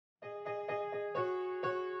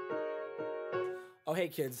Oh, hey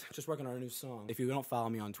kids, just working on a new song. If you don't follow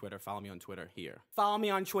me on Twitter, follow me on Twitter here. Follow me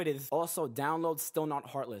on Twitters. Also, download Still Not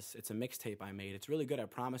Heartless. It's a mixtape I made. It's really good. I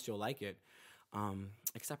promise you'll like it.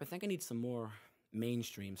 Except I think I need some more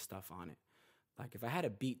mainstream stuff on it. Like if I had a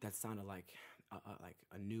beat that sounded like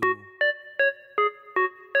a new.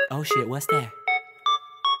 Oh shit, what's that?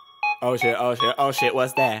 Oh shit, oh shit, oh shit,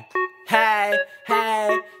 what's that? Hey,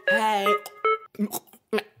 hey, hey.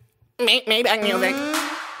 Maybe I can music.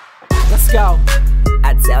 Let's go.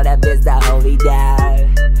 I tell that bitch to hold me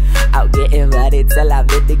down. I'm getting money till I'm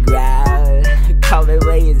in the ground. Call me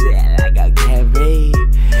crazy like I can't breathe.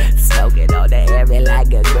 Smoking on the air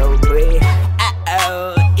like a no breathe.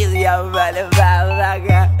 Uh-oh, it's your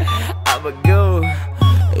motherfucker. I'm a goon.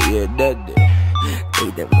 You nothing.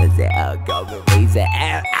 Take the pussy out, call me crazy.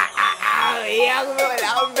 Young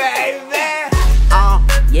little baby.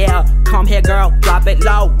 Yeah, come here girl, drop it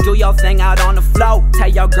low. Do your thing out on the floor. Tell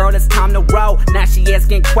your girl it's time to roll. Now she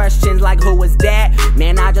asking questions like who is that?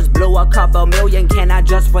 Man, I just blew a couple million, can I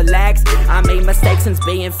just relax? I made mistakes since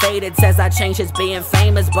being faded. Says I changed since being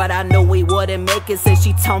famous, but I knew we wouldn't make it since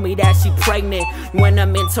she told me that she pregnant. When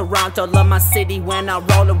I'm in Toronto, love my city when I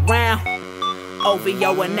roll around.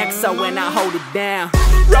 OVO and XO when I hold it down.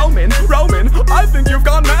 Roman, I think you've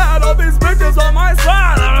gone mad. All these bitches on my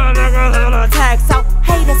side. Tag, so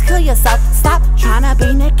haters, kill yourself. Stop tryna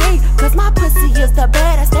be Nicki, cause my pussy is the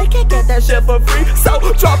baddest. They can't get that shit For free, so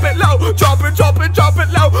drop it low, drop it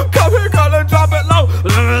low. Come here, girl, and drop it low.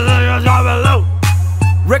 Drop it low.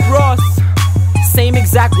 Rick Ross, same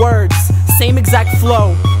exact words, same exact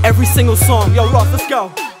flow. Every single song. Yo, Ross, let's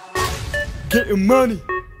go. Getting money,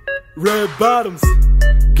 red bottoms.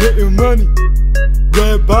 Getting money,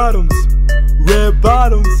 red bottoms. Red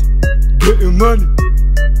bottoms, getting money.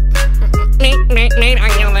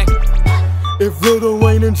 If Lil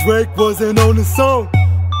Wayne and Drake wasn't on the song,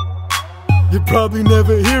 you'd probably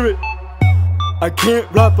never hear it. I can't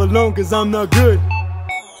rap alone cause I'm not good.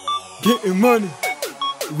 Getting money,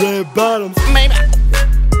 red bottoms. Maybe I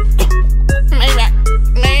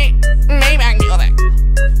can do that.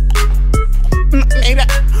 Maybe